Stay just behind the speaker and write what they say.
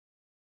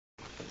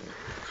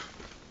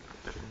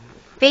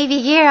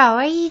Baby girl,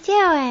 what are you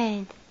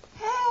doing?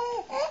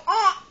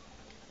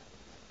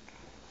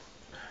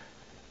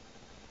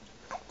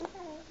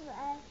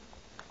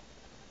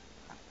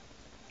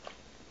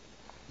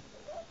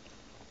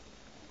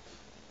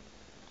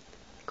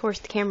 Of course,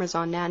 the camera's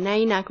on now. Now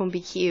you're not going to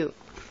be cute.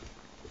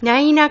 Now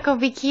you're not going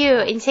to be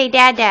cute and say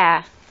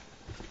Dada.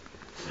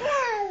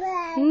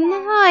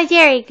 No,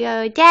 there you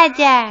go.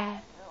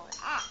 Dada.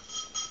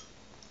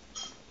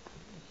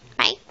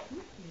 Hi.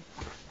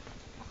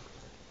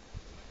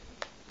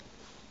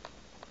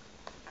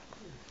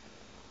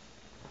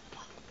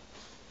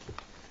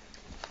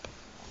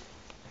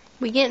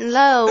 We're getting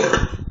low.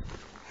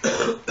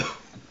 Here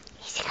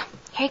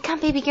you come,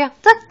 baby girl.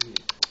 Look.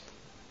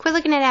 Quit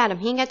looking at Adam.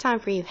 He ain't got time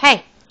for you.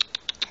 Hey.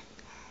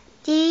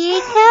 Here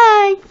you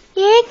come.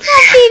 Here you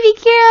come, baby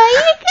girl.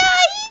 Here you come.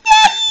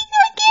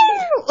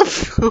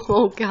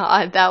 Oh,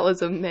 God. That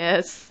was a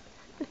mess.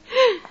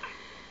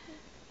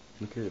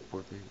 Look at it,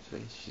 poor baby's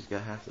face. She's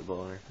got half the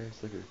ball on her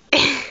face. Look at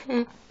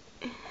her.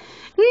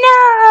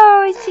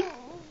 No.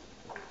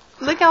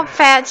 Look how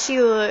fat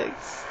she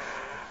looks.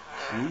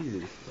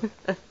 Jesus.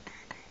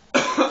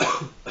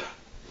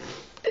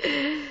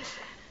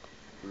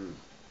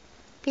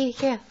 Baby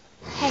girl.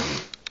 Hey.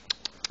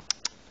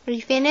 Are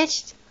you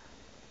finished?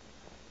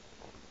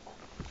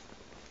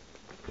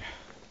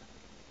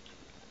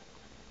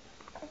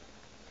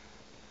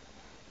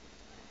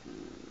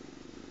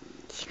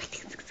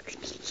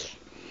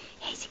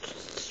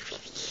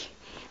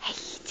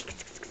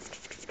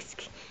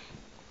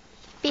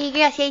 Baby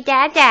girl, say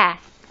Dada.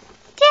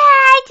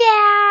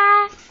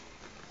 Dada.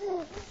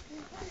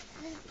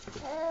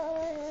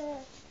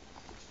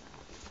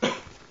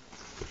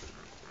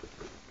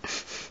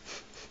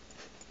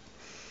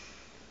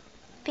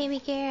 Baby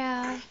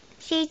girl,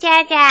 say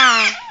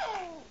Dada.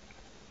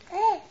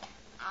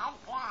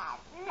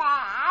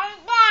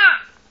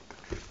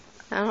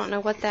 I don't know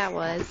what that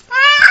was.